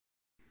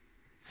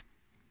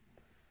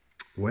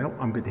Well,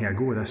 I'm going to have a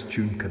go with this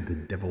tune called The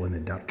Devil in the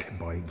Dirk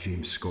by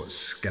James Scott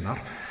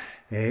Skinner.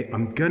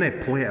 I'm going to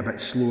play it a bit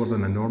slower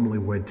than I normally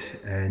would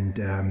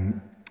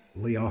and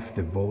lay off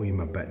the volume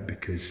a bit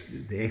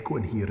because the echo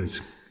in here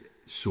is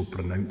so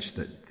pronounced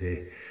that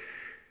the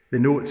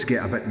notes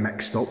get a bit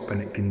mixed up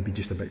and it can be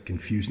just a bit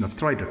confusing. I've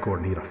tried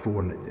recording here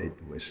before and it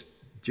was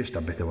just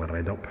a bit of a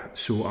red up.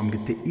 So I'm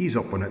going to ease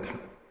up on it,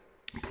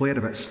 play it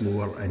a bit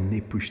slower and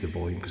not push the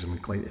volume because I'm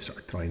inclined to sort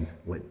of try and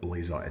let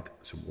blaze at it.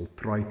 So we'll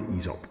try to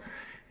ease up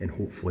and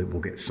hopefully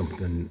we'll get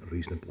something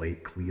reasonably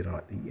clear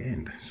at the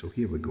end. So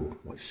here we go.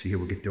 Let's see how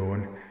we get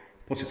on.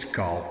 Plus it's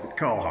Carl. With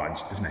Carl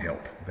hands doesn't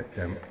help, but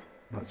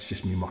that's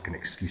just me making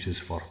excuses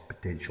for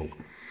potential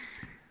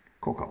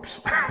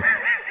cock-ups.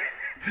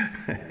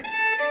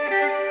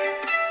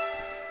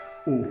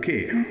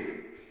 Okay.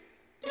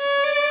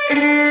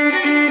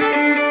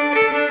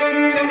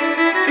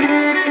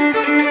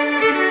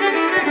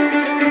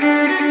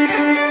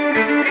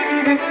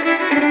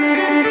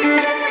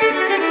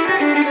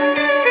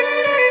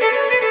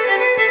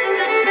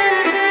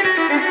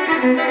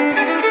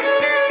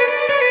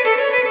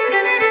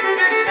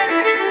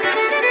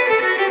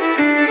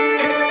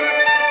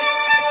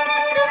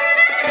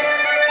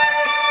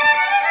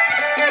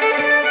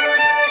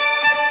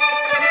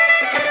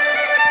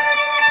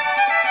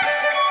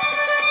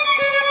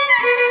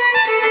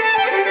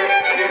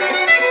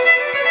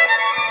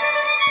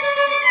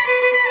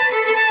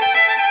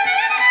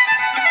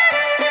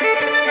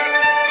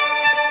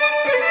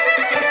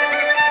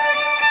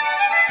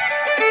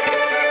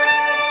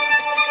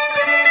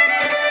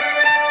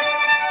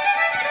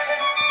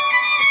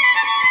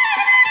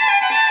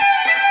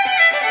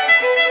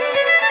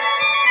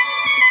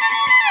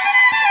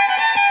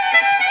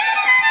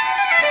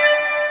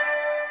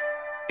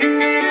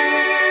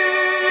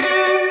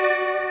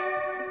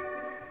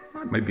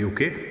 Might be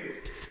okay.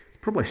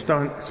 Probably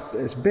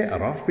it's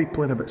better off me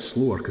playing a bit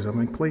slower because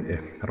I'm inclined to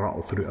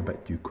rattle through it a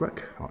bit too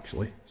quick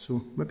actually.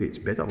 So maybe it's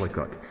better like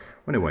that.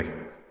 Anyway,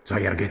 so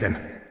you're getting.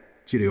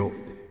 Cheerio.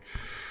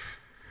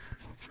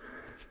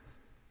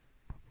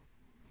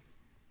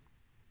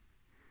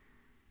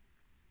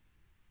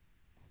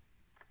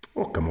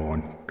 Oh come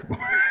on.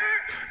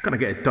 Can I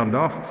get it turned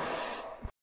off?